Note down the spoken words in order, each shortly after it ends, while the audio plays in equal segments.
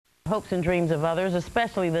hopes and dreams of others,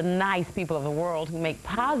 especially the nice people of the world who make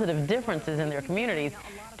positive differences in their communities.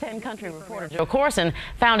 10 Country reporter Joe Corson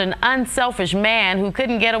found an unselfish man who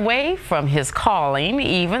couldn't get away from his calling,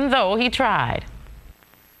 even though he tried.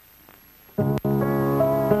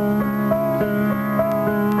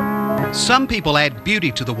 Some people add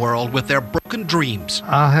beauty to the world with their broken dreams.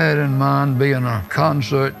 I had in mind being a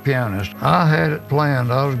concert pianist. I had it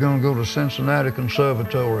planned. I was going to go to Cincinnati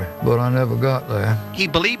Conservatory, but I never got there. He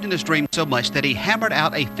believed in his dream so much that he hammered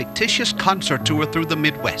out a fictitious concert tour through the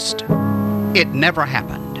Midwest. It never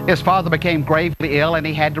happened. His father became gravely ill and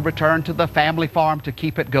he had to return to the family farm to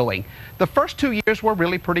keep it going. The first 2 years were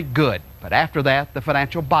really pretty good, but after that, the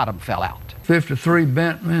financial bottom fell out. 53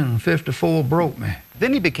 bent me and 54 broke me.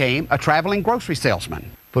 Then he became a traveling grocery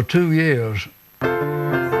salesman. For 2 years.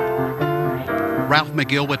 Ralph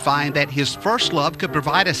McGill would find that his first love could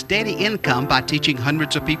provide a steady income by teaching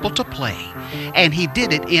hundreds of people to play. And he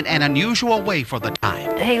did it in an unusual way for the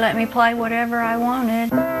time. He let me play whatever I wanted.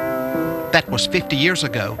 That was 50 years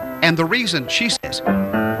ago, and the reason, she says,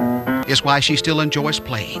 is why she still enjoys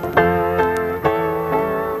playing.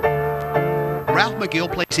 Ralph McGill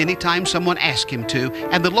plays anytime someone asks him to,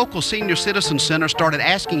 and the local senior citizen center started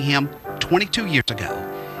asking him 22 years ago.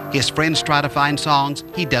 His friends try to find songs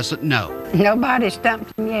he doesn't know. Nobody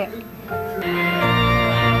stumped him yet.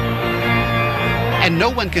 And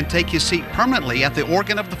no one can take his seat permanently at the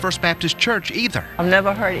organ of the First Baptist Church either. I've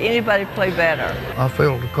never heard anybody play better. I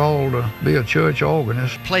felt a call to be a church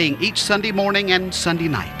organist. Playing each Sunday morning and Sunday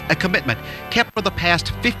night, a commitment kept for the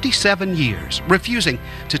past 57 years, refusing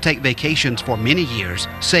to take vacations for many years,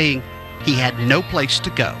 saying he had no place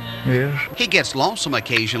to go. Yes. He gets lonesome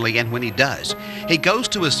occasionally, and when he does, he goes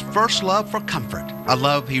to his first love for comfort, a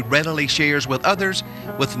love he readily shares with others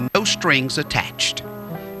with no strings attached.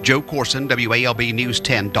 Joe Corson, WALB News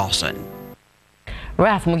 10, Dawson.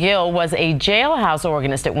 Ralph McGill was a jailhouse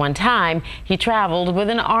organist at one time. He traveled with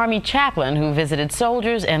an Army chaplain who visited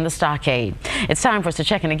soldiers and the stockade. It's time for us to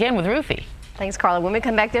check in again with Ruthie. Thanks, Carla. When we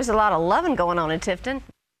come back, there's a lot of loving going on in Tifton.